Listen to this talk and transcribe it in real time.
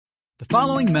The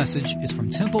following message is from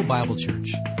Temple Bible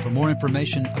Church. For more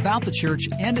information about the church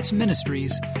and its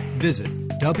ministries, visit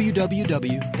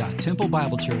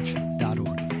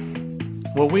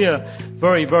www.templebiblechurch.org. Well, we are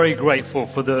very, very grateful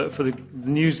for the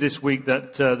news this week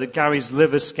that Gary's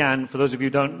liver scan, for those of you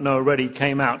who don't know already,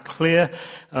 came out clear.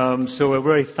 So we're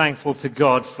very thankful to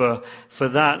God for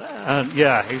that.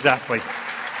 Yeah, exactly.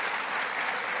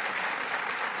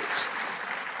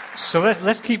 So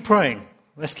let's keep praying.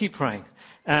 Let's keep praying.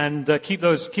 And keep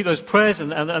those prayers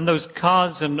and those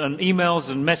cards and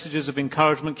emails and messages of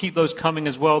encouragement. Keep those coming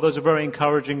as well. Those are very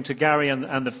encouraging to Gary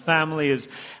and the family as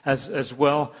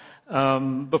well.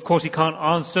 Of course, he can't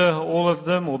answer all of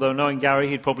them, although knowing Gary,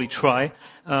 he'd probably try.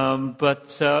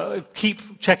 But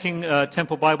keep checking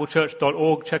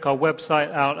templebiblechurch.org. Check our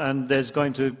website out, and there's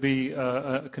going to be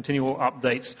continual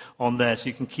updates on there, so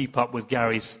you can keep up with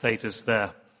Gary's status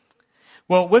there.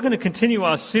 Well, we're going to continue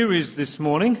our series this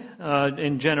morning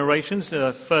in Generations,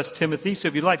 1 Timothy. So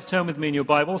if you'd like to turn with me in your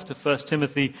Bibles to 1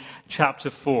 Timothy chapter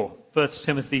 4. 1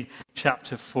 Timothy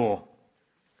chapter 4.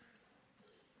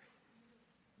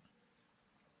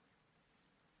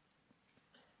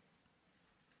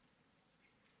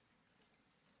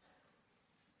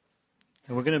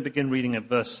 And we're going to begin reading at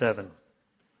verse 7.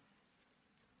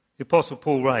 The Apostle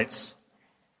Paul writes,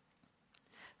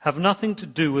 "Have nothing to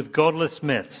do with godless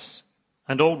myths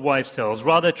and old wives' tales.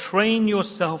 Rather, train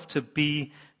yourself to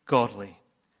be godly.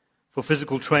 For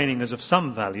physical training is of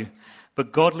some value,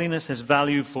 but godliness has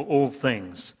value for all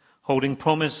things, holding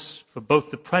promise for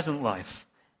both the present life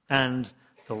and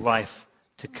the life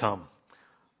to come."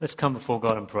 Let's come before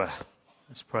God in prayer.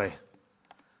 Let's pray.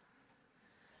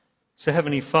 So,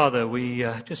 Heavenly Father, we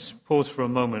just pause for a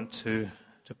moment to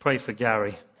pray for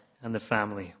Gary and the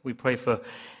family. We pray for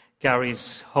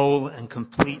Gary's whole and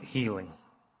complete healing.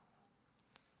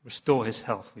 Restore his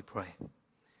health, we pray.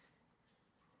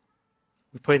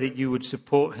 We pray that you would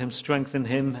support him, strengthen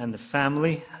him and the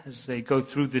family as they go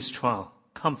through this trial.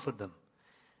 Comfort them.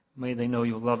 May they know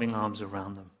your loving arms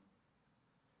around them.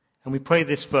 And we pray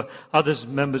this for others,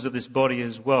 members of this body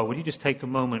as well. Would you just take a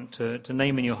moment to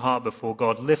name in your heart before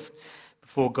God, lift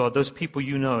before God those people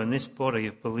you know in this body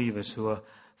of believers who are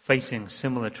facing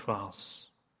similar trials.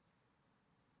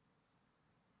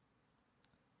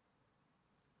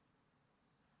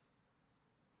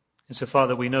 And so,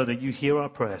 Father, we know that you hear our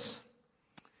prayers.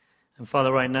 And Father,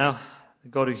 right now, the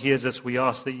God who hears us, we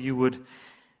ask that you would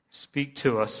speak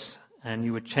to us and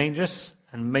you would change us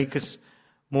and make us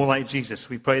more like Jesus.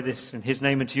 We pray this in his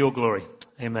name and to your glory.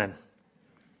 Amen.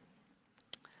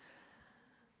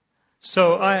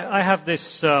 So I have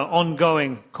this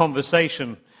ongoing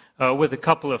conversation with a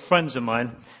couple of friends of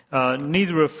mine,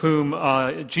 neither of whom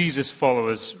are Jesus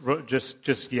followers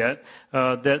just yet.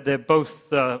 They're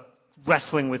both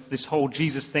wrestling with this whole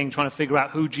Jesus thing, trying to figure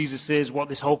out who Jesus is, what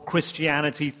this whole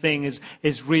Christianity thing is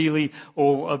really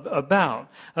all about.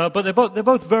 But they're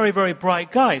both very, very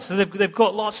bright guys, so they've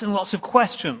got lots and lots of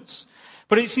questions.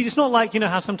 But it's not like,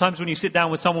 how sometimes when you sit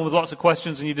down with someone with lots of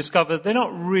questions and you discover they're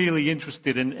not really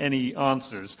interested in any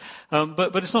answers.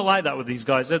 But it's not like that with these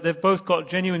guys. They've both got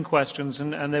genuine questions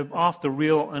and they're after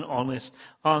real and honest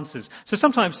answers. So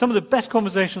sometimes some of the best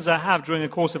conversations I have during the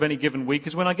course of any given week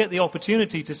is when I get the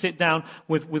opportunity to sit down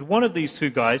with one of these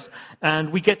two guys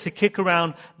and we get to kick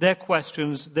around their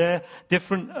questions, their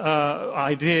different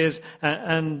ideas,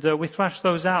 and we thrash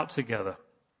those out together.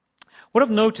 What I've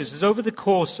noticed is over the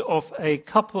course of our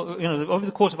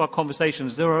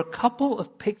conversations, there are a couple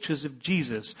of pictures of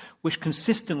Jesus which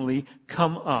consistently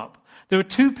come up. There are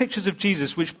two pictures of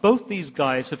Jesus which both these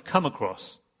guys have come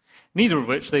across, neither of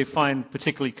which they find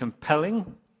particularly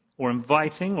compelling or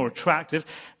inviting or attractive.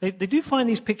 They do find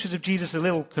these pictures of Jesus a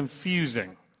little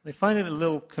confusing. They find it a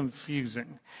little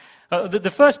confusing.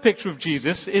 The first picture of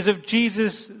Jesus is of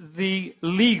Jesus the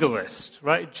legalist,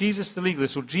 right? Jesus the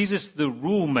legalist, or Jesus the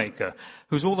rule maker,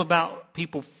 who's all about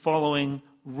people following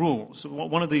rules.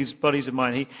 One of these buddies of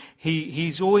mine,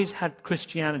 he's always had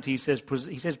Christianity. He says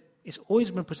it's always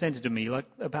been presented to me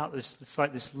about this. It's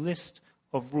like this list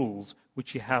of rules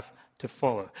which you have to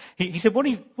follow. He said what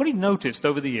he noticed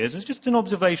over the years, and it's just an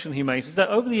observation he made, is that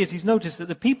over the years he's noticed that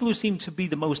the people who seem to be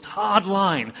the most hard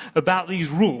line about these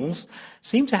rules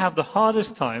seem to have the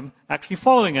hardest time actually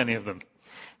following any of them.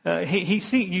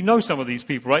 Some of these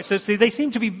people, right? So they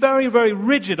seem to be very, very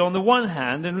rigid on the one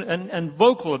hand and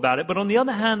vocal about it, but on the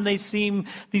other hand,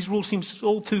 these rules seem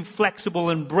all too flexible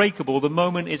and breakable the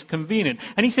moment it's convenient.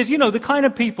 And he says, the kind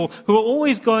of people who are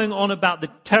always going on about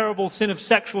the terrible sin of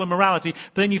sexual immorality,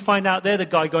 but then you find out they're the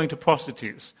guy going to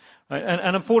prostitutes. Right?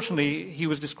 And unfortunately, he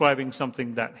was describing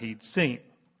something that he'd seen.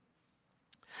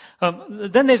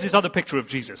 Then there's this other picture of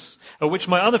Jesus, which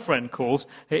my other friend calls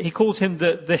him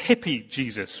the hippie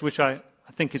Jesus, which I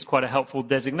think is quite a helpful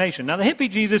designation. Now, the hippie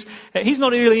Jesus, he's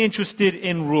not really interested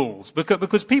in rules,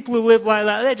 because people who live like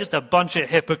that, they're just a bunch of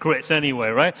hypocrites anyway,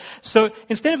 right? So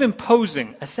instead of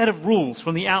imposing a set of rules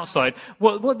from the outside,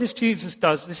 what this Jesus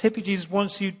does, this hippie Jesus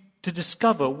wants you to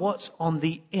discover what's on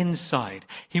the inside.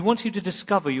 He wants you to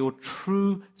discover your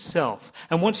true self.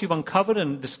 And once you've uncovered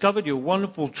and discovered your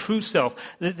wonderful true self,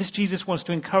 this Jesus wants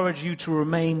to encourage you to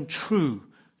remain true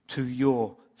to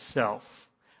yourself.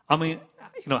 I mean,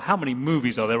 how many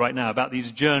movies are there right now about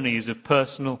these journeys of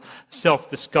personal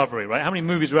self-discovery, right? How many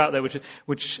movies are out there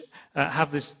which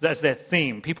have this as their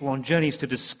theme, people on journeys to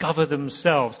discover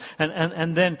themselves?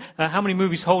 And then how many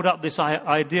movies hold up this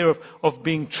idea of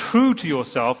being true to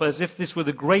yourself as if this were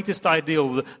the greatest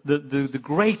ideal, the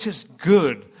greatest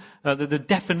good, the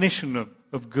definition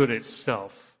of good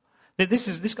itself?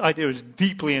 This idea is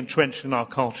deeply entrenched in our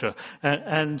culture.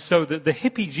 And so the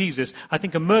hippie Jesus, I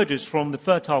think, emerges from the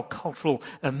fertile cultural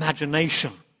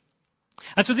imagination.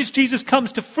 And so this Jesus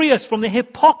comes to free us from the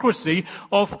hypocrisy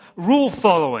of rule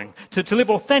following, to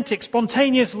live authentic,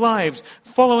 spontaneous lives,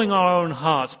 following our own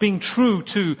hearts, being true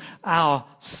to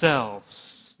ourselves.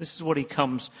 This is what he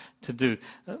comes to do.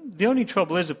 The only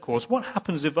trouble is, of course, what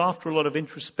happens if after a lot of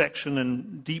introspection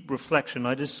and deep reflection,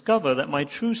 I discover that my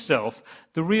true self,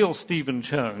 the real Stephen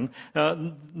Chung,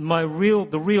 the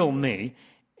real me,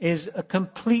 is a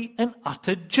complete and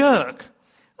utter jerk?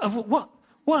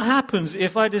 What happens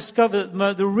if I discover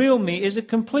that the real me is a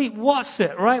complete what's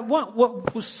it, right?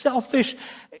 What was selfish?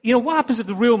 What happens if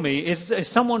the real me is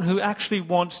someone who actually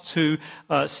wants to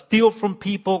steal from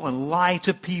people and lie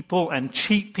to people and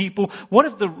cheat people? What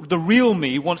if the real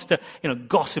me wants to,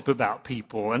 gossip about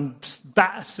people and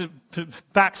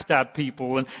backstab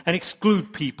people and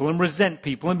exclude people and resent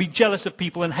people and be jealous of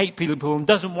people and hate people and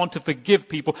doesn't want to forgive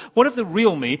people? What if the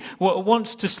real me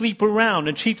wants to sleep around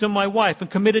and cheat on my wife and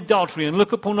commit adultery and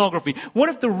look at pornography? What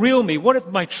if the real me, what if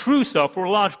my true self, or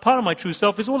a large part of my true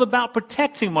self, is all about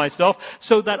protecting myself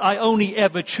so that I only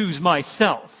ever choose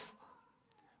myself?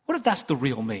 What if that's the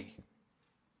real me?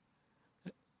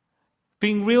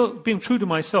 Being true to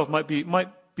myself might be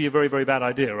a very, very bad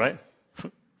idea, right?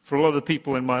 For a lot of the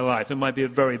people in my life, it might be a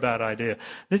very bad idea.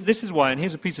 This is why, and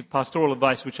here's a piece of pastoral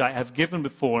advice which I have given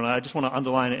before, and I just want to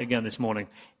underline it again this morning.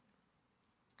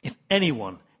 If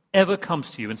anyone ever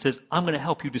comes to you and says, I'm going to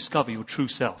help you discover your true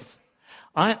self,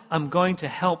 I'm going to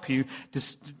help you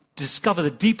discover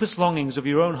the deepest longings of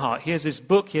your own heart. Here's this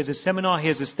book, here's this seminar,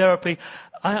 here's this therapy.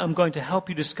 I am going to help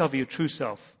you discover your true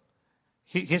self.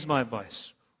 Here's my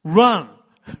advice. Run.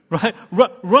 Right?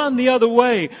 Run the other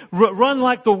way. Run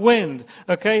like the wind.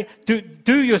 Okay?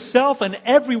 Do yourself and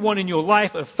everyone in your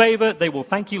life a favor. They will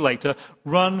thank you later.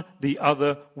 Run the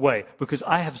other way. Because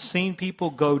I have seen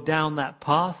people go down that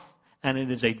path, and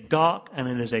it is a dark and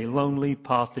it is a lonely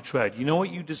path to tread. You know what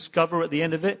you discover at the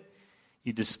end of it?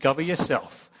 You discover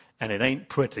yourself, and it ain't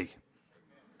pretty.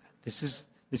 This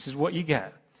is what you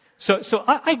get. So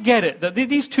I get it, that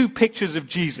these two pictures of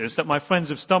Jesus that my friends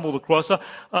have stumbled across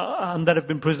and that have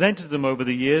been presented to them over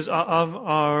the years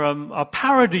are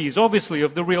parodies, obviously,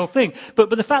 of the real thing. But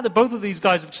the fact that both of these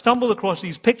guys have stumbled across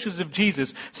these pictures of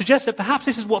Jesus suggests that perhaps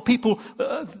this is what people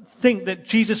think that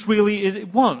Jesus really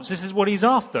wants. This is what he's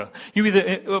after. You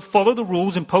either follow the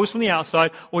rules imposed from the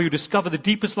outside, or you discover the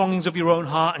deepest longings of your own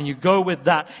heart and you go with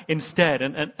that instead.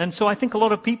 And so I think a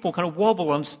lot of people kind of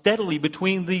wobble unsteadily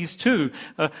between these two.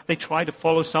 They try to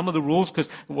follow some of the rules because,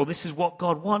 well, this is what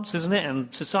God wants, isn't it?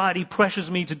 And society pressures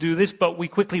me to do this, but we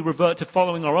quickly revert to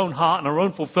following our own heart and our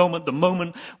own fulfillment the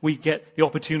moment we get the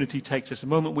opportunity takes us, the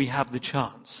moment we have the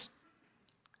chance.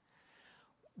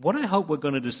 What I hope we're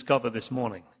going to discover this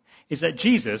morning is that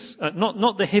Jesus,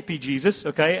 not the hippie Jesus,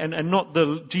 okay, and not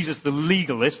the Jesus, the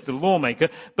legalist, the lawmaker,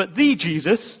 but the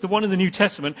Jesus, the one in the New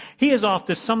Testament, he is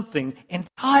after something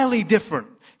entirely different.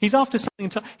 He's after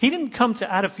something. He didn't come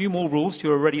to add a few more rules to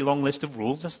your already long list of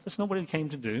rules. That's not what he came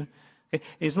to do.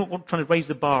 He's not trying to raise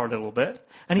the bar a little bit.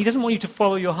 And he doesn't want you to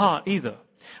follow your heart either.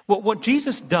 What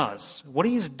Jesus does, what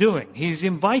he is doing, he's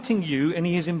inviting you and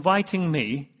he is inviting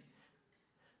me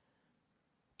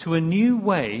to a new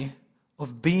way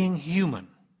of being human.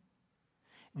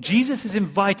 Jesus is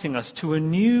inviting us to a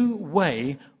new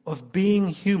way of being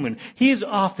human. He is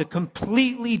after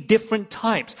completely different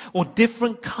types or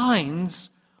different kinds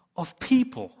of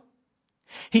people.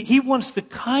 He wants the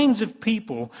kinds of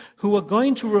people who are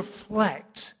going to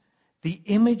reflect the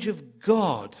image of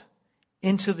God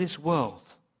into this world.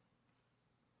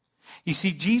 You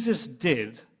see, Jesus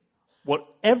did what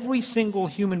every single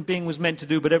human being was meant to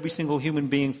do, but every single human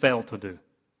being failed to do.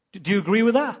 Do you agree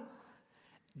with that?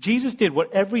 Jesus did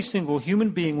what every single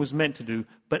human being was meant to do,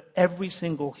 but every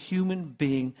single human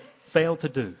being failed to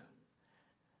do.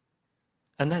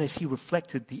 And that is, he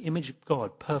reflected the image of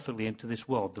God perfectly into this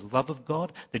world. The love of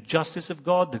God, the justice of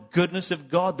God, the goodness of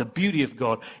God, the beauty of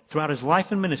God. Throughout his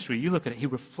life and ministry, you look at it, he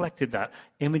reflected that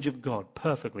image of God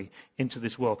perfectly into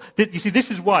this world. You see, this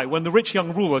is why when the rich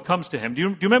young ruler comes to him, do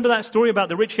you remember that story about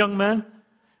the rich young man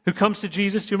who comes to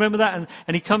Jesus? Do you remember that?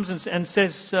 And he comes and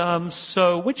says,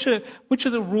 so which are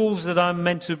the rules that I'm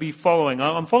meant to be following?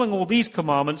 I'm following all these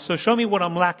commandments, so show me what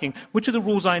I'm lacking. Which are the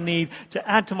rules I need to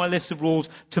add to my list of rules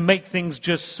to make things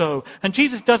just so? And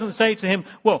Jesus doesn't say to him,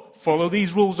 well, follow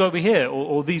these rules over here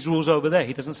or these rules over there.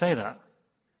 He doesn't say that.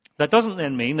 That doesn't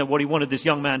then mean that what he wanted this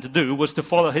young man to do was to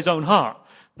follow his own heart.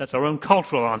 That's our own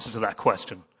cultural answer to that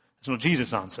question. It's not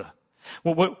Jesus' answer.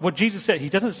 Well, what Jesus said, he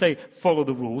doesn't say follow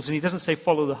the rules, and he doesn't say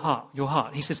follow your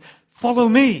heart. He says, follow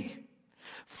me.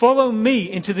 Follow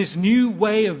me into this new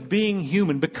way of being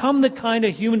human. Become the kind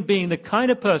of human being, the kind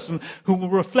of person who will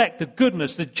reflect the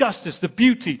goodness, the justice, the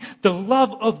beauty, the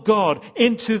love of God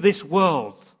into this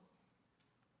world.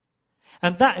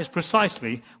 And that is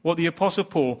precisely what the Apostle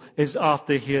Paul is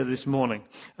after here this morning.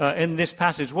 In this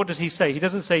passage, what does he say? He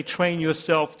doesn't say train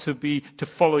yourself to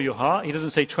follow your heart. He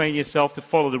doesn't say train yourself to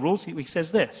follow the rules. He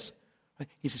says this. Right?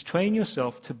 He says train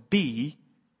yourself to be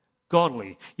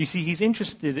godly. You see, he's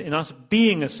interested in us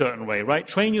being a certain way, right?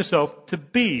 Train yourself to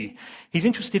be. He's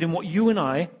interested in what you and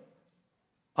I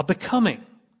are becoming.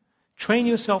 Train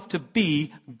yourself to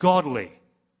be godly.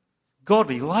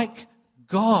 Godly, like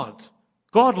God.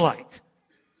 Godlike.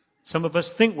 Some of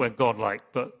us think we're godlike,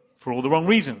 but for all the wrong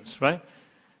reasons, right?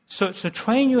 So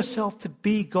train yourself to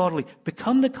be godly.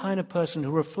 Become the kind of person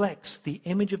who reflects the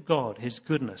image of God, his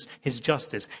goodness, his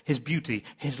justice, his beauty,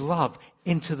 his love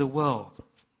into the world.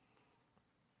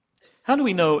 How do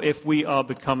we know if we are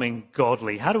becoming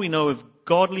godly? How do we know if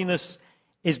godliness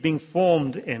is being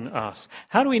formed in us?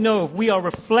 How do we know if we are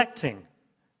reflecting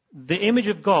the image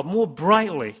of God more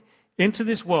brightly into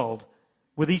this world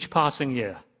with each passing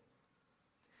year?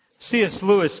 C.S.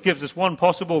 Lewis gives us one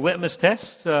possible litmus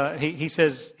test. He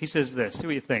says this. See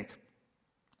what you think.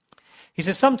 He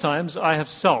says, sometimes I have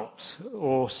sulked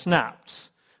or snapped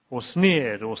or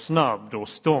sneered or snubbed or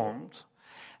stormed.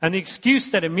 And the excuse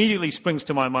that immediately springs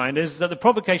to my mind is that the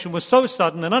provocation was so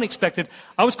sudden and unexpected,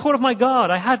 I was caught off my guard.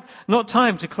 I had not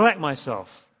time to collect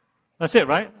myself. That's it,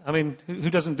 right? I mean, who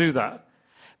doesn't do that?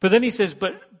 But then he says,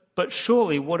 but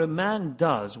surely what a man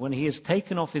does when he is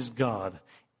taken off his guard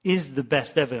is the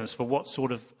best evidence for what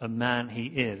sort of a man he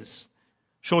is.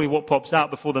 Surely what pops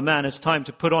out before the man has time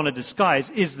to put on a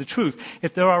disguise is the truth.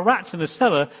 If there are rats in a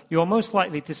cellar, you are most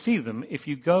likely to see them if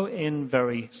you go in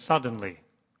very suddenly.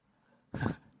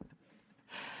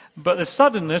 But the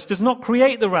suddenness does not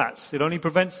create the rats. It only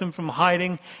prevents them from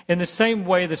hiding. In the same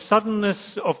way, the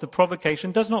suddenness of the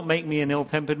provocation does not make me an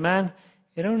ill-tempered man.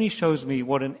 It only shows me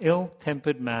what an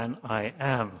ill-tempered man I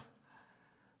am.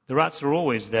 The rats are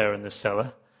always there in the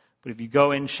cellar. But if you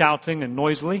go in shouting and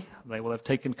noisily, they will have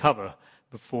taken cover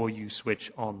before you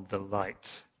switch on the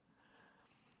light.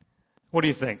 What do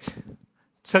you think?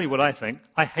 Tell you what I think.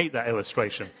 I hate that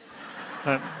illustration.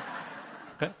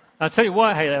 I'll tell you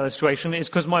why I hate that illustration. It's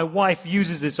because my wife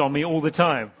uses this on me all the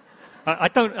time.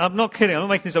 I'm not kidding. I'm not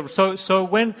making this up. So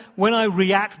when I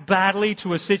react badly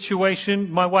to a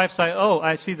situation, my wife's like, oh,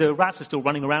 I see the rats are still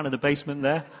running around in the basement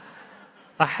there.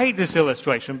 I hate this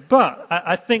illustration, but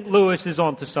I think Lewis is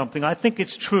onto something. I think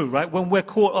it's true, right? When we're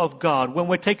caught off guard, when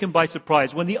we're taken by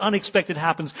surprise, when the unexpected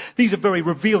happens, these are very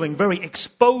revealing, very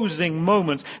exposing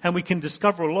moments, and we can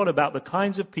discover a lot about the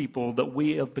kinds of people that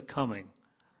we are becoming.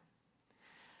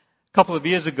 A couple of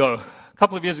years ago,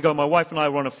 my wife and I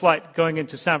were on a flight going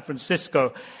into San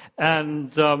Francisco,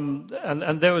 and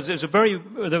there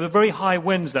were very high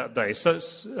winds that day. So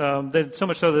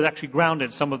much so that it actually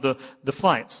grounded some of the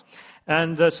flights.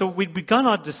 And so we'd begun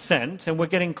our descent, and we're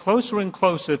getting closer and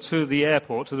closer to the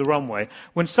airport, to the runway,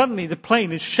 when suddenly the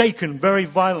plane is shaken very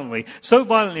violently. So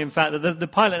violently, in fact, that the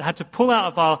pilot had to pull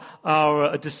out of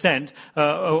our descent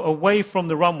away from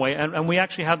the runway, and we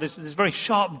actually have this very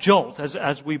sharp jolt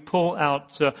as we pull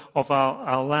out of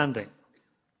our landing.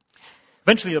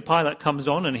 Eventually the pilot comes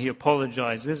on and he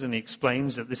apologizes and he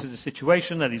explains that this is a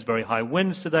situation, that there's very high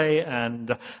winds today, and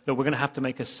that we're going to have to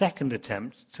make a second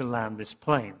attempt to land this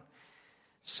plane.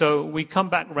 So we come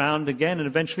back round again, and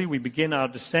eventually we begin our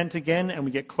descent again, and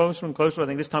we get closer and closer. I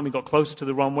think this time we got closer to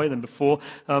the runway than before.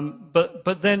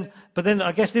 But then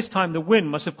I guess this time the wind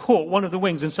must have caught one of the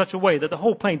wings in such a way that the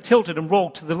whole plane tilted and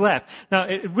rolled to the left. Now,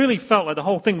 it really felt like the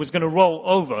whole thing was going to roll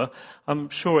over. I'm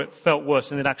sure it felt worse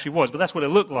than it actually was, but that's what it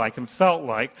looked like and felt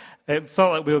like. It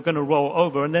felt like we were going to roll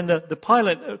over. And then the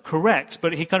pilot corrects,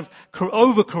 but he kind of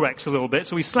overcorrects a little bit.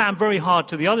 So we slam very hard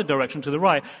to the other direction, to the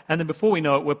right. And then before we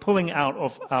know it, we're pulling out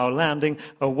of our landing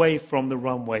away from the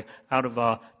runway, out of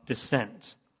our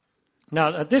descent.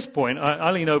 Now, at this point,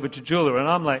 I lean over to Julia and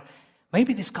I'm like,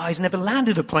 maybe this guy's never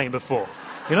landed a plane before.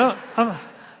 You know,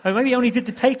 maybe he only did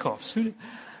the takeoffs.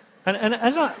 And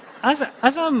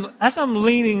as I'm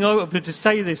leaning over to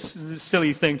say this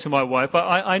silly thing to my wife,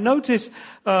 I notice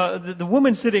the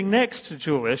woman sitting next to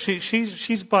Julia.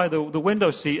 She's by the window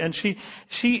seat, and she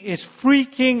is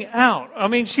freaking out. I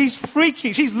mean, she's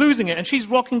freaking. She's losing it, and she's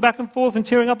rocking back and forth and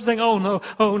tearing up, and saying, "Oh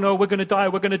no, we're going to die,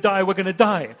 we're going to die, we're going to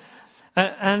die."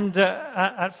 And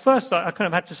at first, I kind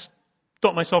of had to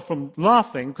stop myself from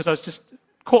laughing because I was just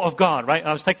caught off guard, right?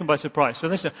 I was taken by surprise. So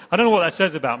listen, I don't know what that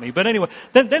says about me, but anyway,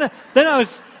 then I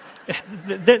was.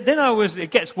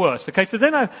 It gets worse. Okay, so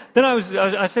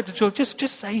I said to Jill, just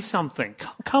say something,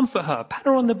 comfort her, pat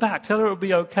her on the back, tell her it'll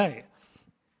be okay.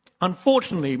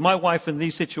 Unfortunately, my wife in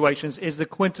these situations is the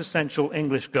quintessential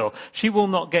English girl. She will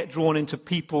not get drawn into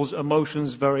people's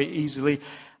emotions very easily.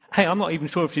 Hey, I'm not even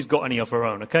sure if she's got any of her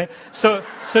own. Okay, so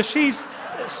she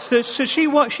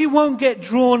won't get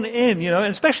drawn in, you know,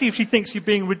 and especially if she thinks you're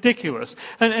being ridiculous.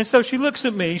 And so she looks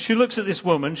at me, she looks at this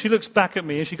woman, she looks back at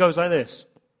me, and she goes like this.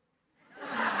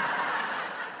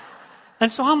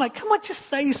 And so I'm like, come on, just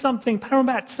say something, pat her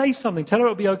back, say something, tell her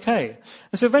it'll be okay.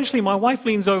 And so eventually my wife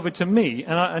leans over to me,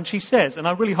 and she says, and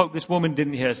I really hope this woman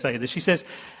didn't hear her say this, she says,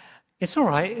 it's all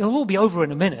right, it'll all be over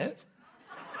in a minute.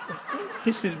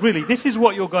 This is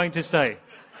what you're going to say.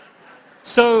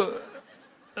 So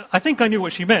I think I knew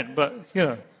what she meant, but, you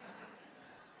know.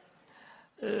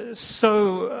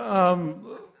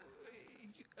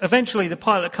 Eventually the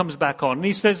pilot comes back on and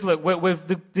he says, look,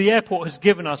 the airport has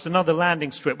given us another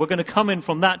landing strip. We're going to come in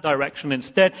from that direction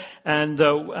instead, and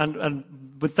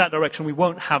with that direction we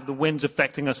won't have the winds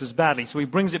affecting us as badly. So he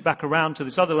brings it back around to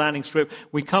this other landing strip.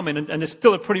 We come in and it's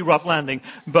still a pretty rough landing,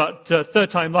 but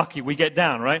third time lucky, we get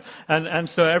down, right? And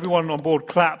so everyone on board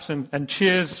claps and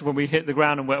cheers when we hit the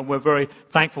ground, and we're very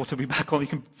thankful to be back on. You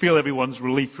can feel everyone's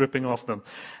relief dripping off them.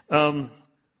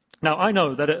 Now, I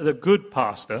know that a good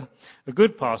pastor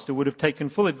would have taken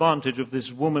full advantage of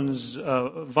this woman's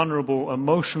vulnerable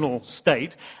emotional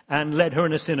state and led her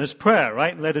in a sinner's prayer,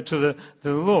 right? Led her to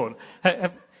the Lord.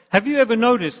 Have you ever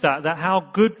noticed that how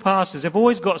good pastors have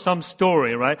always got some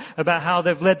story, right, about how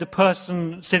they've led the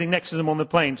person sitting next to them on the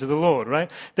plane to the Lord,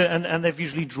 right? And they've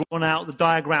usually drawn out the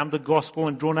diagram of the gospel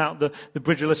and drawn out the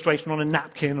bridge illustration on a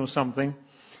napkin or something.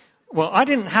 Well, I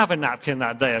didn't have a napkin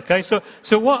that day, okay? So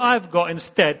what I've got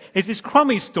instead is this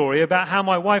crummy story about how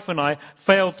my wife and I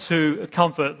failed to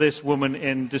comfort this woman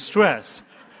in distress.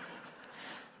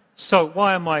 So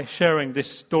why am I sharing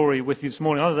this story with you this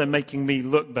morning other than making me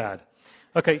look bad?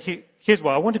 Okay, here's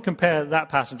why. I want to compare that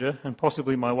passenger, and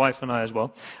possibly my wife and I as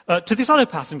well, to this other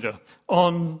passenger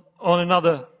on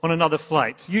another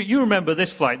flight. You remember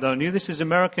this flight, don't you? This is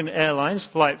American Airlines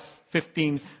Flight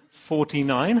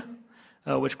 1549.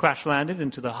 Which crash-landed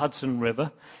into the Hudson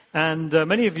River. And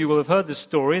many of you will have heard the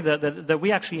story that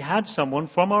we actually had someone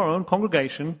from our own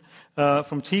congregation,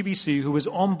 from TBC, who was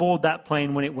on board that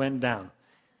plane when it went down.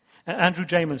 Andrew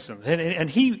Jamison. And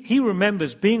he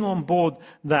remembers being on board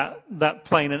that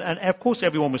plane. And of course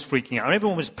everyone was freaking out.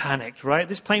 Everyone was panicked, right?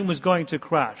 This plane was going to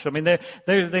crash. I mean,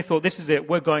 they thought, this is it,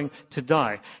 we're going to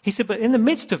die. He said, but in the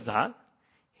midst of that,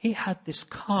 he had this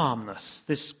calmness,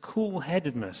 this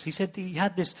cool-headedness. He said he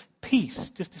had this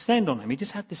peace just descend on him. He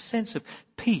just had this sense of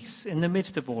peace in the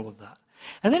midst of all of that.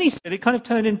 And then he said it kind of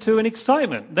turned into an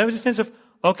excitement. There was a sense of,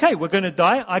 okay, we're going to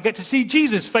die. I get to see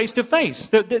Jesus face to face.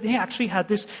 That he actually had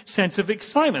this sense of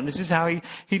excitement. This is how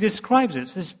he describes it.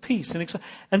 It's this peace and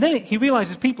excitement. And then he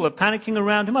realizes people are panicking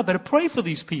around him. I better pray for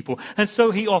these people. And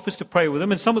so he offers to pray with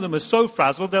them. And some of them are so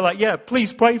frazzled, they're like, yeah,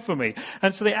 please pray for me.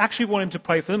 And so they actually want him to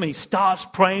pray for them. And he starts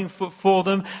praying for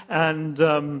them.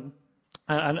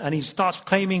 And he starts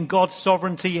claiming God's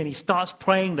sovereignty, and he starts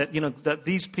praying that, you know, that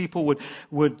these people would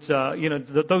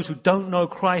that those who don't know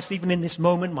Christ, even in this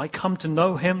moment, might come to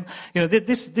know him. You know,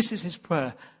 this is his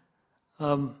prayer.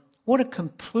 What a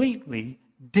completely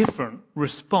different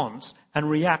response and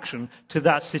reaction to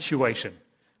that situation.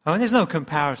 I mean, there's no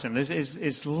comparison.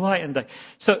 It's light and day.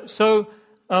 So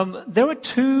there are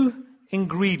two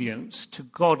ingredients to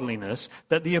godliness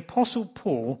that the Apostle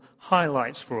Paul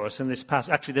highlights for us in this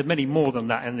passage. Actually, there are many more than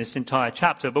that in this entire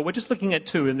chapter, but we're just looking at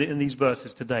two in these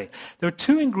verses today. There are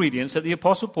two ingredients that the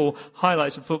Apostle Paul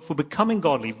highlights for becoming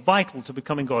godly, vital to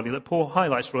becoming godly, that Paul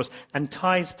highlights for us and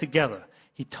ties together.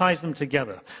 He ties them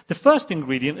together. The first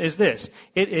ingredient is this.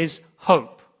 It is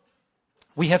hope.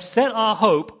 We have set our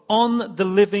hope on the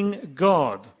living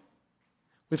God.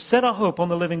 We've set our hope on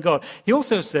the living God. He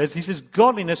also says,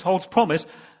 godliness holds promise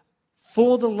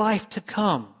for the life to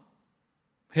come.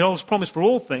 He holds promise for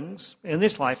all things in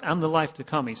this life and the life to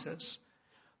come, he says.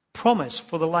 Promise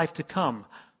for the life to come.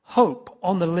 Hope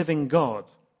on the living God.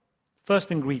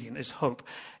 First ingredient is hope.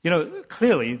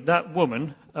 Clearly that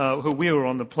woman who we were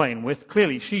on the plane with,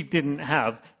 clearly she didn't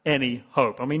have any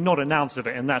hope. I mean, not an ounce of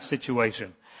it in that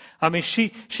situation. I mean,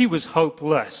 she was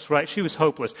hopeless, right? She was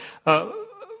hopeless.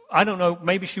 I don't know,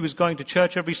 maybe she was going to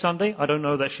church every Sunday. I don't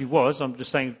know that she was. I'm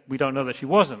just saying we don't know that she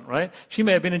wasn't, right? She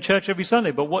may have been in church every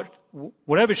Sunday, but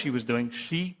whatever she was doing,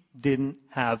 she didn't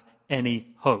have any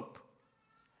hope.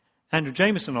 Andrew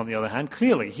Jameson, on the other hand,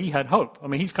 clearly he had hope. I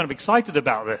mean, he's kind of excited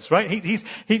about this, right?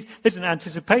 There's an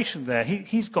anticipation there.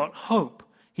 He's got hope.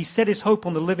 He set his hope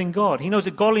on the living God. He knows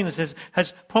that godliness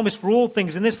has promise for all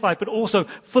things in this life, but also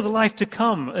for the life to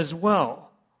come as well.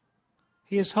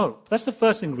 He has hope. That's the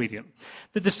first ingredient.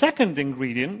 The second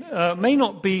ingredient may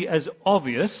not be as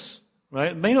obvious,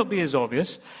 right? It may not be as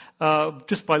obvious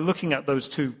just by looking at those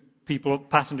two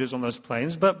passengers on those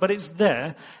planes, but it's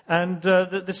there. And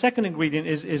the second ingredient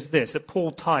is this, that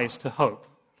Paul ties to hope.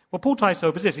 What Paul ties to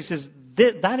hope is this. He says,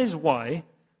 that is why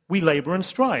we labor and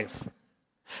strive.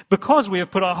 Because we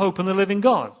have put our hope in the living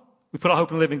God. We put our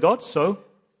hope in the living God, so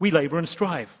we labor and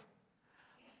strive.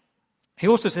 He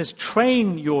also says,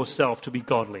 train yourself to be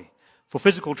godly. For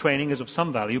physical training is of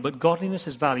some value, but godliness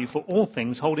has value for all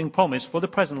things, holding promise for the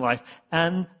present life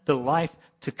and the life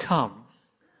to come.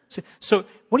 So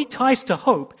what he ties to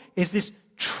hope is this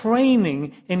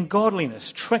training in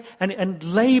godliness, and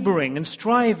laboring and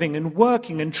striving and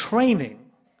working and training.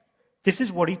 This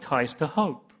is what he ties to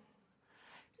hope.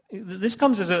 This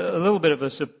comes as a little bit of a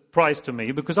surprise to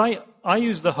me because I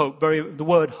use the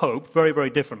word hope very, very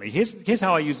differently. Here's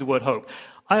how I use the word hope.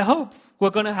 I hope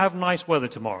we're going to have nice weather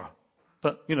tomorrow,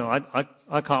 but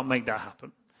I can't make that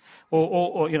happen.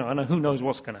 Or and who knows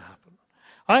what's going to happen.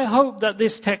 I hope that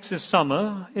this Texas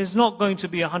summer is not going to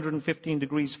be 115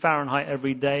 degrees Fahrenheit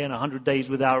every day and 100 days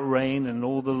without rain and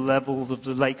all the levels of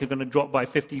the lake are going to drop by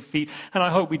 50 feet. And I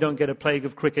hope we don't get a plague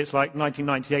of crickets like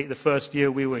 1998, the first year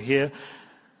we were here.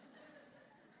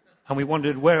 And we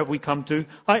wondered, where have we come to?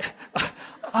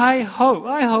 I hope,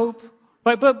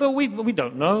 right? But we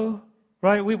don't know,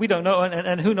 right? We don't know,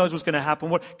 and who knows what's going to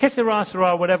happen? Que sera,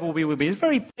 sera, whatever will be. It's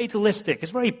very fatalistic.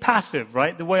 It's very passive,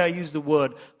 right? The way I use the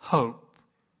word hope.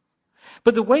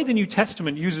 But the way the New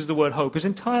Testament uses the word hope is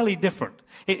entirely different.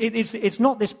 It's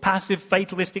not this passive,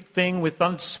 fatalistic thing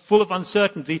full of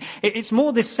uncertainty. It's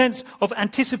more this sense of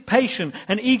anticipation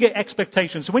and eager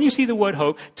expectation. So when you see the word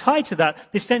hope, tied to that,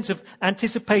 this sense of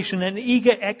anticipation and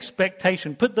eager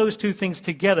expectation, put those two things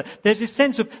together. There's this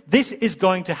sense of this is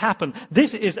going to happen.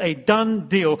 This is a done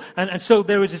deal. And so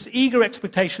there is this eager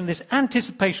expectation, this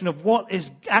anticipation of what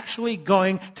is actually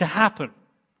going to happen.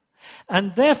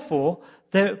 And therefore,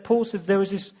 Paul says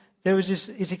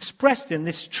it's expressed in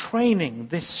this training,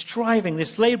 this striving,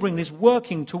 this laboring, this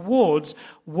working towards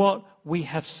what we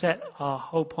have set our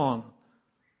hope on.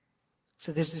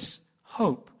 So there's this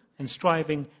hope and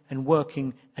striving and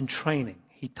working and training.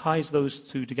 He ties those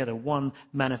two together. One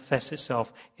manifests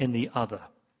itself in the other.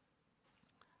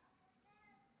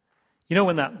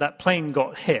 When that plane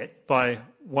got hit by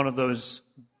one of those,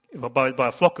 by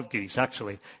a flock of geese,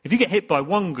 actually. If you get hit by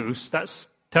one goose, that's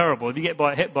terrible. If you get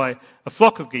hit by a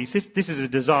flock of geese, this is a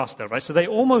disaster, right? So they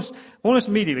almost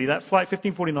immediately, that flight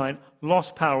 1549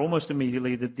 lost power almost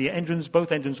immediately.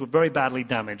 Both engines were very badly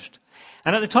damaged.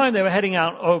 And at the time they were heading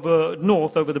out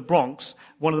north over the Bronx,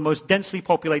 one of the most densely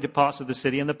populated parts of the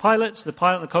city. And the pilot and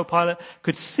the co-pilot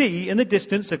could see in the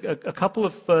distance a couple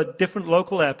of different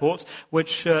local airports,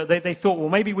 which they thought, well,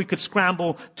 maybe we could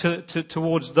scramble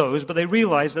towards those. But they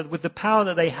realized that with the power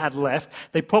that they had left,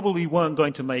 they probably weren't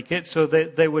going to make it. So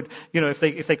they would,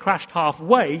 if they crashed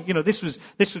halfway,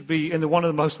 this would be in one of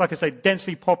the most, like I say,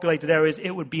 densely populated areas.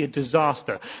 It would be a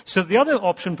disaster. So the other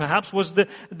option, perhaps, was the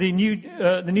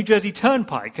New Jersey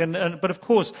Turnpike, but of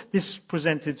course this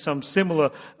presented some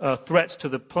similar threats to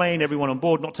the plane, everyone on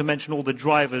board, not to mention all the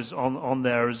drivers on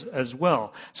there as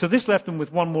well. So this left them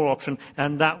with one more option,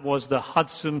 and that was the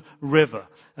Hudson River.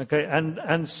 Okay,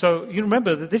 and so you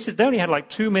remember that they only had like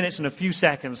 2 minutes and a few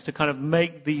seconds to kind of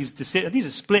make these decisions. These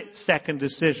are split-second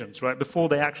decisions, right, before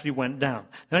they actually went down.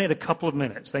 They only had a couple of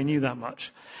minutes. They knew that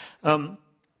much.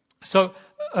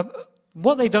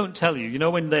 What they don't tell you,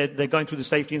 when they're going through the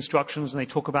safety instructions and they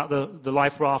talk about the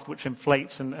life raft which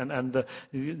inflates and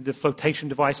the flotation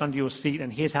device under your seat,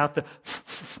 and here's how to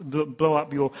blow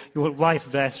up your life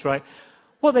vest, right?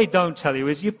 What they don't tell you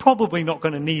is you're probably not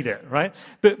going to need it, right?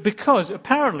 But because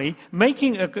apparently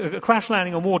making a crash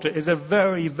landing on water is a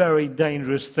very, very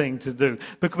dangerous thing to do.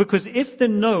 Because if the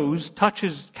nose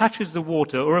catches the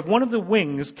water, or if one of the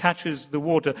wings catches the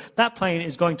water, that plane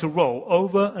is going to roll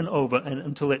over and over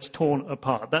until it's torn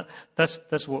apart.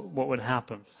 That's what would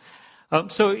happen.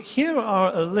 So here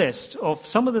are a list of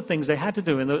some of the things they had to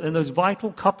do in those vital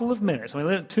couple of minutes.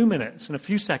 2 minutes and a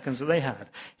few seconds that they had.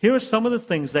 Here are some of the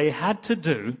things they had to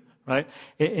do, right,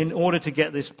 in order to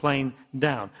get this plane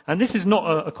down. And this is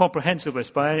not a comprehensive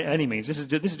list by any means. This is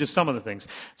just some of the things.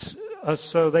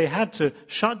 So they had to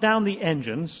shut down the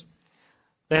engines.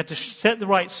 They had to set the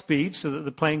right speed so that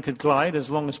the plane could glide as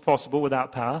long as possible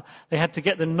without power. They had to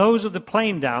get the nose of the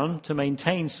plane down to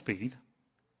maintain speed.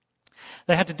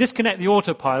 They had to disconnect the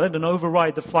autopilot and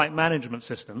override the flight management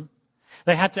system.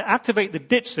 They had to activate the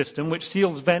ditch system, which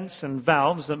seals vents and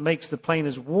valves that makes the plane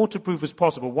as waterproof as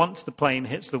possible once the plane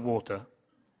hits the water.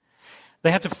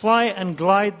 They had to fly and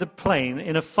glide the plane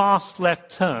in a fast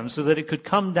left turn so that it could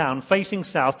come down facing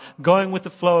south, going with the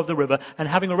flow of the river. And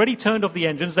having already turned off the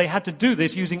engines, they had to do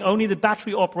this using only the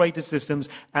battery-operated systems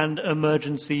and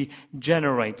emergency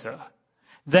generator.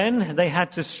 Then they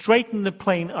had to straighten the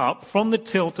plane up from the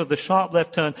tilt of the sharp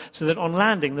left turn so that on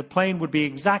landing the plane would be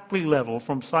exactly level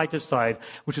from side to side,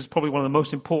 which is probably one of the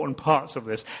most important parts of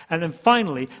this. And then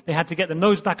finally they had to get the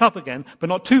nose back up again, but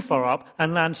not too far up,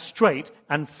 and land straight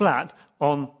and flat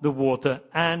on the water.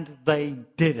 And they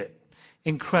did it.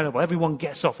 Incredible. Everyone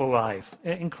gets off alive.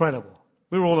 Incredible.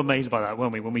 We were all amazed by that,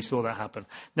 weren't we, when we saw that happen.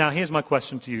 Now here's my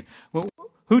question to you. Well,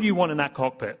 who do you want in that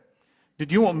cockpit?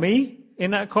 Did you want me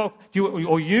in that cockpit?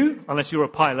 Or you, unless you're a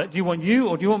pilot, do you want you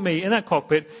or do you want me in that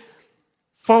cockpit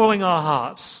following our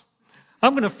hearts?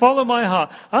 I'm going to follow my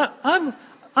heart.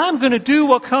 I'm going to do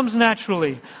what comes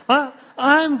naturally.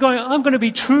 I'm going to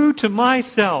be true to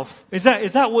myself. Is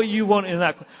that what you want in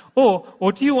that?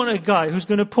 Or do you want a guy who's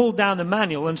going to pull down the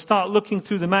manual and start looking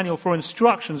through the manual for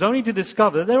instructions only to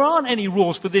discover that there aren't any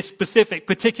rules for this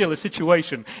particular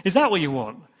situation? Is that what you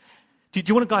want? Do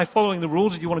you want a guy following the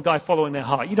rules, or do you want a guy following their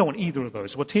heart? You don't want either of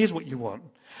those. Well, here's what you want.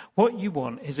 What you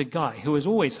want is a guy who has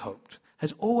always hoped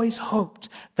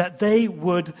that they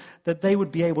would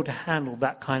be able to handle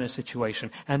that kind of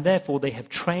situation. And therefore they have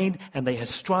trained and they have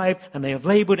strived and they have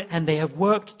labored and they have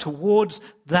worked towards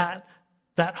that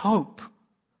hope.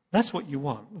 That's what you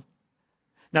want.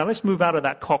 Now let's move out of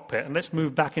that cockpit and let's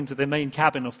move back into the main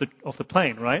cabin of the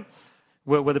plane, right?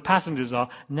 Where the passengers are.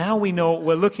 Now we know what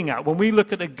we're looking at. When we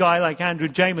look at a guy like Andrew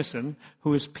Jameson,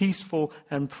 who is peaceful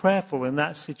and prayerful in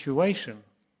that situation,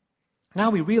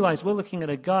 now we realize we're looking at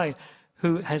a guy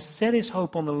who has set his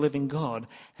hope on the living God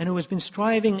and who has been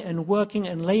striving and working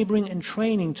and laboring and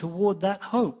training toward that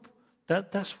hope.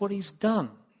 That's what he's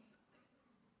done.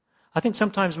 I think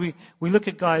sometimes we look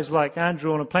at guys like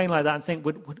Andrew on a plane like that and think,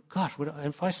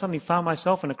 if I suddenly found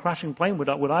myself in a crashing plane, would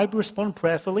I respond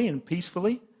prayerfully and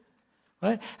peacefully?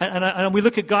 Right? And we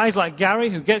look at guys like Gary,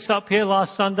 who gets up here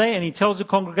last Sunday and he tells the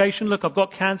congregation, look, I've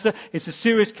got cancer. It's a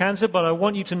serious cancer, but I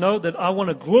want you to know that I want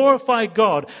to glorify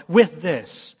God with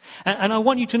this. And I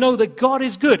want you to know that God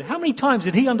is good. How many times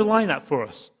did he underline that for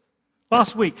us?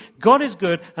 Last week, God is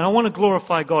good, and I want to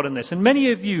glorify God in this. And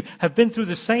many of you have been through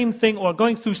the same thing or are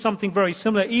going through something very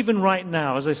similar, even right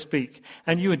now as I speak.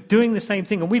 And you are doing the same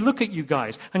thing. And we look at you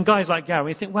guys, and guys like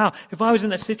Gary, and think, wow, if I was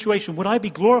in that situation, would I be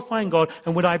glorifying God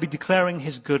and would I be declaring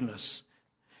his goodness?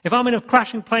 If I'm in a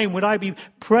crashing plane, would I be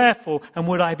prayerful and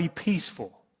would I be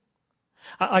peaceful?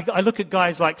 I look at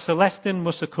guys like Celestin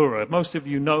Musakura. Most of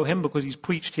you know him because he's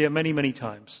preached here many, many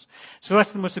times.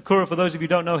 Celestin Musakura, for those of you who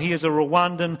don't know, he is a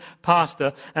Rwandan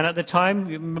pastor. And at the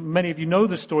time, many of you know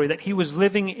the story, that he was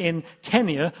living in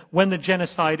Kenya when the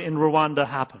genocide in Rwanda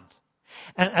happened.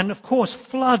 And of course,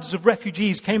 floods of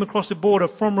refugees came across the border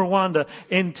from Rwanda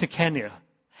into Kenya.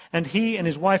 And he and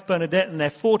his wife Bernadette and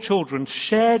their 4 children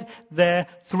shared their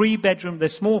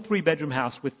small 3-bedroom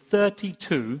house with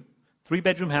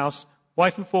 3-bedroom house,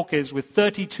 wife and 4 kids with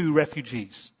 32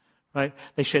 refugees, right?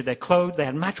 They shared their clothes. They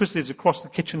had mattresses across the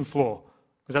kitchen floor,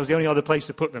 because that was the only other place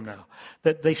to put them now.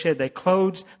 That they shared their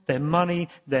clothes, their money,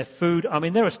 their food. I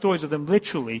mean, there are stories of them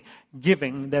literally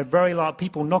giving their very last,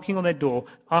 people knocking on their door,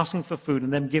 asking for food,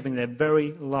 and them giving their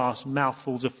very last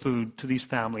mouthfuls of food to these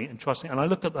family and trusting. And I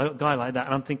look at a guy like that,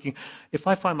 and I'm thinking, if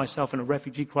I find myself in a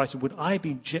refugee crisis, will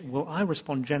I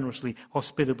respond generously,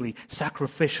 hospitably,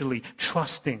 sacrificially,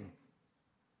 trusting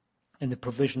in the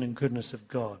provision and goodness of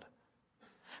God?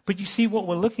 But you see what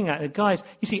we're looking at, guys.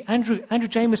 You see, Andrew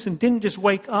Jameson didn't just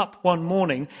wake up one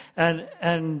morning and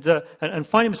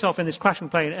find himself in this crashing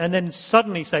plane and then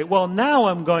suddenly say, well, now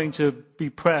I'm going to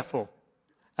be prayerful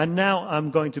and now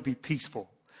I'm going to be peaceful.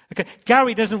 Okay,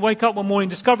 Gary doesn't wake up one morning,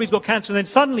 discover he's got cancer, and then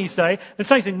suddenly say,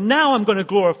 now I'm going to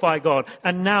glorify God,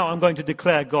 and now I'm going to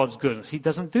declare God's goodness. He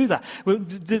doesn't do that.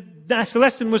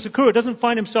 Celestin Musakura doesn't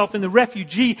find himself in the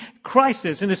refugee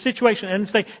crisis, in a situation, and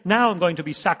say, now I'm going to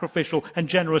be sacrificial and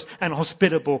generous and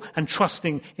hospitable and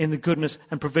trusting in the goodness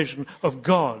and provision of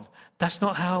God. That's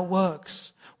not how it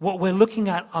works. What we're looking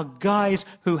at are guys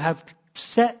who have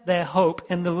set their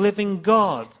hope in the living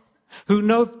God, who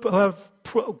have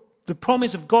the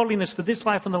promise of godliness for this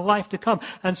life and the life to come,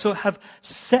 and so have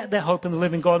set their hope in the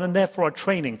living God, and therefore are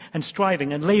training and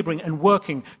striving and laboring and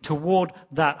working toward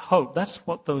that hope. That's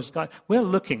what those guys, we're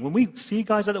looking, when we see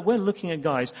guys like that, we're looking at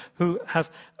guys who have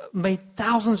made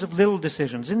thousands of little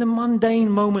decisions in the mundane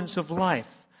moments of life,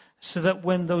 so that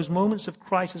when those moments of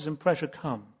crisis and pressure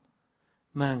come,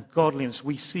 man, godliness,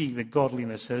 we see that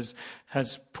godliness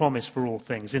has promise for all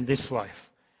things in this life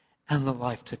and the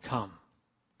life to come.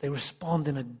 They respond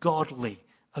in a godly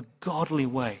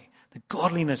way. The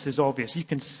godliness is obvious. You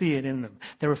can see it in them.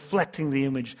 They're reflecting the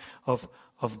image of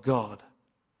God.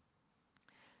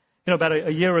 You know, about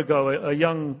a year ago, a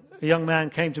young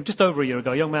man came to me, just over a year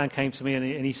ago, a young man came to me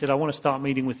and he said, I want to start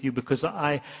meeting with you because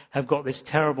I have got this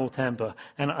terrible temper.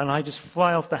 And I just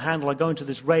fly off the handle. I go into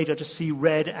this rage. I just see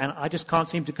red and I just can't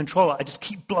seem to control it. I just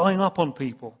keep blowing up on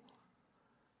people.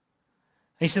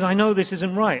 He said, I know this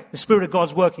isn't right. The Spirit of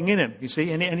God's working in him, you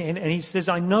see. And he says,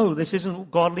 I know this isn't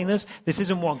godliness. This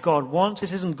isn't what God wants.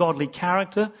 This isn't godly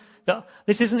character.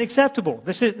 This isn't acceptable.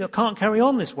 I can't carry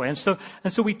on this way. And so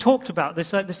we talked about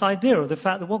this idea of the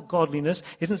fact that, well, godliness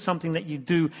isn't something that you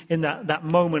do in that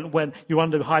moment when you're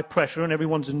under high pressure and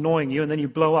everyone's annoying you and then you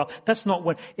blow up. That's not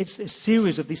when. It's a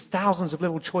series of these thousands of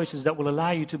little choices that will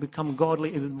allow you to become godly,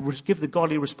 give the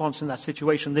godly response in that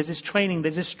situation. There's this training,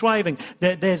 there's this striving,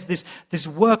 there's this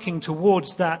working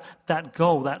towards that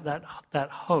goal, that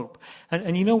hope.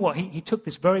 And you know what? He took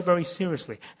this very, very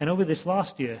seriously. And over this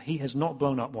last year, he has not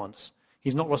blown up once.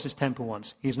 He's not lost his temper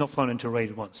once. He's not flown into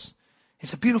rage once.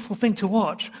 It's a beautiful thing to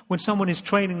watch when someone is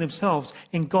training themselves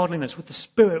in godliness with the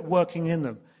Spirit working in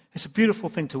them. It's a beautiful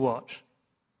thing to watch.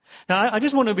 Now, I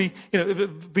just want to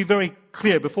be very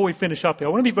clear before we finish up here.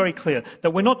 I want to be very clear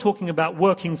that we're not talking about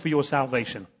working for your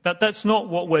salvation. That's not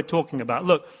what we're talking about.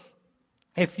 Look,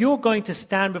 if you're going to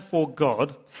stand before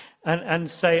God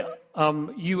and say,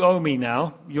 you owe me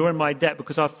now, you're in my debt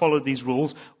because I've followed these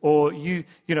rules, or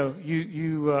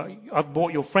I've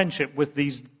bought your friendship with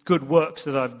these good works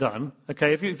that I've done.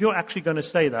 Okay, if you're actually going to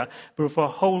say that before a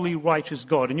holy, righteous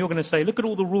God, and you're going to say, look at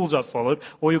all the rules I've followed,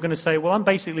 or you're going to say, well, I'm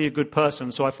basically a good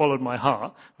person, so I followed my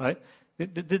heart, right?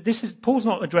 Paul's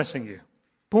not addressing you.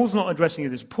 Paul's not addressing you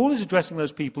this. Paul is addressing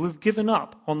those people who've given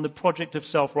up on the project of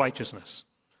self-righteousness.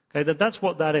 Okay, that's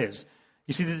what that is.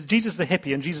 You see, Jesus the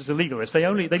hippie and Jesus the legalist, they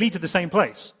lead to the same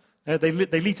place. They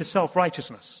lead to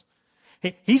self-righteousness.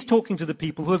 He's talking to the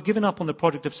people who have given up on the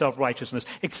project of self-righteousness,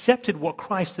 accepted what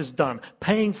Christ has done,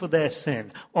 paying for their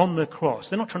sin on the cross.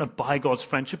 They're not trying to buy God's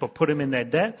friendship or put him in their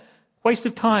debt. Waste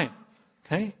of time.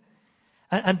 Okay?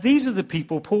 And these are the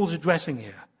people Paul's addressing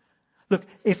here. Look,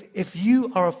 if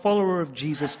you are a follower of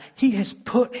Jesus, he has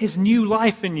put his new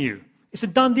life in you. It's a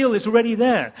done deal. It's already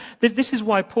there. This is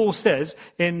why Paul says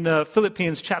in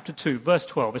Philippians chapter 2, verse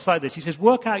 12, it's like this. He says,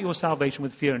 work out your salvation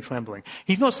with fear and trembling.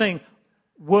 He's not saying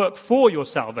work for your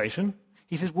salvation.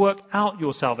 He says work out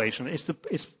your salvation. It's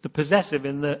the possessive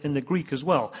in the Greek as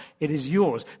well. It is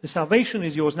yours. The salvation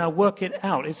is yours. Now work it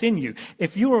out. It's in you.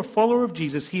 If you are a follower of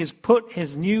Jesus, he has put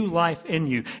his new life in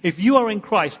you. If you are in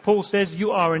Christ, Paul says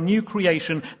you are a new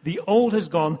creation. The old has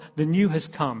gone. The new has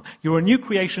come. You're a new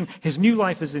creation. His new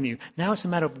life is in you. Now it's a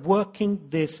matter of working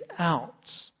this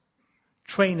out.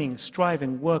 Training,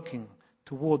 striving, working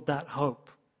toward that hope.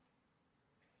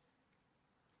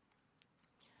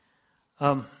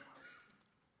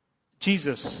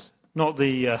 Jesus, not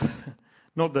the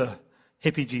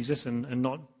hippie Jesus and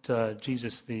not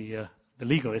Jesus the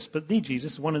legalist, but the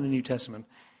Jesus, one in the New Testament.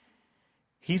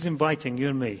 He's inviting you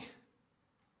and me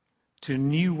to a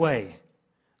new way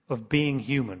of being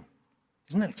human.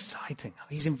 Isn't that exciting?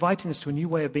 He's inviting us to a new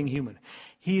way of being human.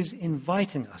 He is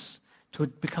inviting us to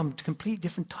become completely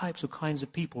different types of kinds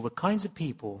of people, the kinds of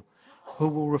people who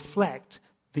will reflect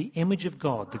the image of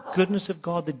God, the goodness of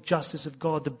God, the justice of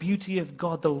God, the beauty of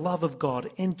God, the love of God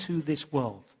into this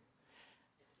world.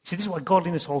 See, this is why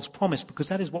godliness holds promise, because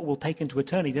that is what we'll take into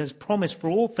eternity. There's promise for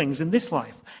all things in this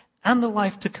life and the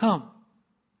life to come.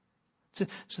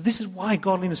 So this is why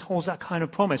godliness holds that kind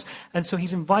of promise. And so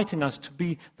he's inviting us to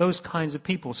be those kinds of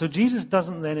people. So Jesus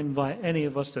doesn't then invite any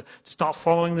of us to start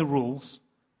following the rules,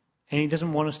 and he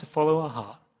doesn't want us to follow our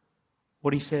heart.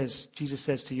 What he says, Jesus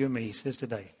says to you and me, he says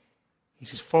today, he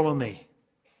says, follow me,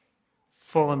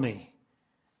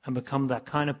 and become that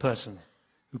kind of person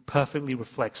who perfectly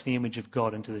reflects the image of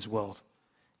God into this world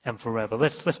and forever.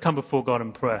 Let's come before God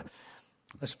in prayer.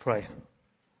 Let's pray.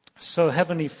 So,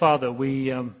 Heavenly Father,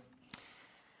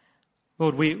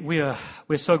 Lord,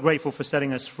 we're so grateful for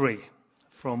setting us free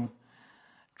from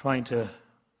trying to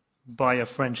buy a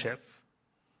friendship,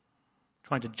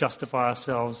 trying to justify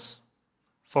ourselves,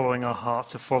 following our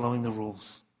hearts, or following the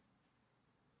rules.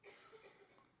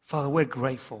 Father, we're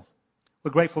grateful.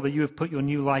 We're grateful that you have put your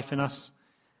new life in us,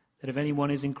 that if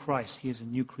anyone is in Christ, he is a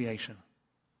new creation.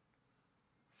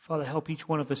 Father, help each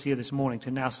one of us here this morning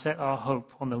to now set our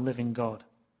hope on the living God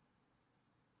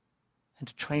and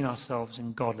to train ourselves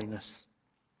in godliness,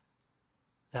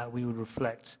 that we would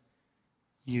reflect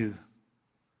you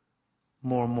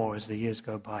more and more as the years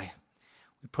go by.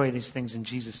 We pray these things in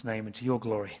Jesus' name and to your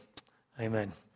glory. Amen.